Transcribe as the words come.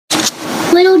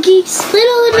Little geeks,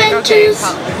 little adventures.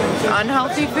 Okay,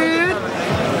 unhealthy food,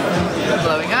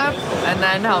 blowing up, and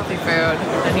then healthy food,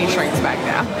 and he shrinks back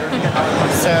down.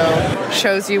 So,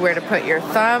 shows you where to put your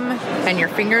thumb and your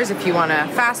fingers if you want a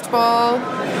fastball,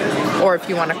 or if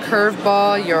you want a curve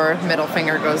ball, your middle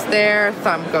finger goes there,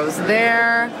 thumb goes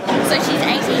there. So she's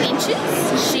 18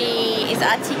 inches. She is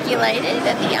articulated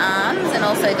at the arms and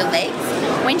also the legs.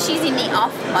 When she's in the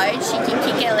off mode, she can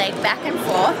kick her leg back and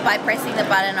forth by pressing the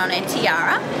button on her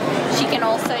tiara. She can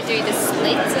also do the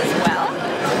splits as well.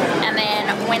 And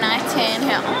then when I turn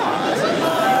her on,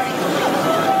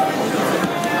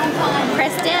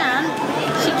 press down,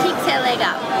 she kicks her leg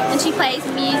up. And she plays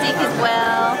music as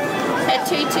well. Her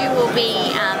tutu will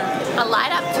be a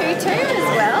light up tutu as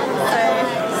well. So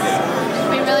she's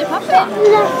been really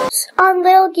popular. On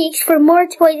Little Geeks for more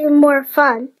toys and more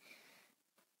fun.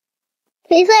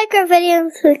 Please like our video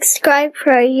and subscribe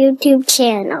for our YouTube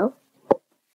channel.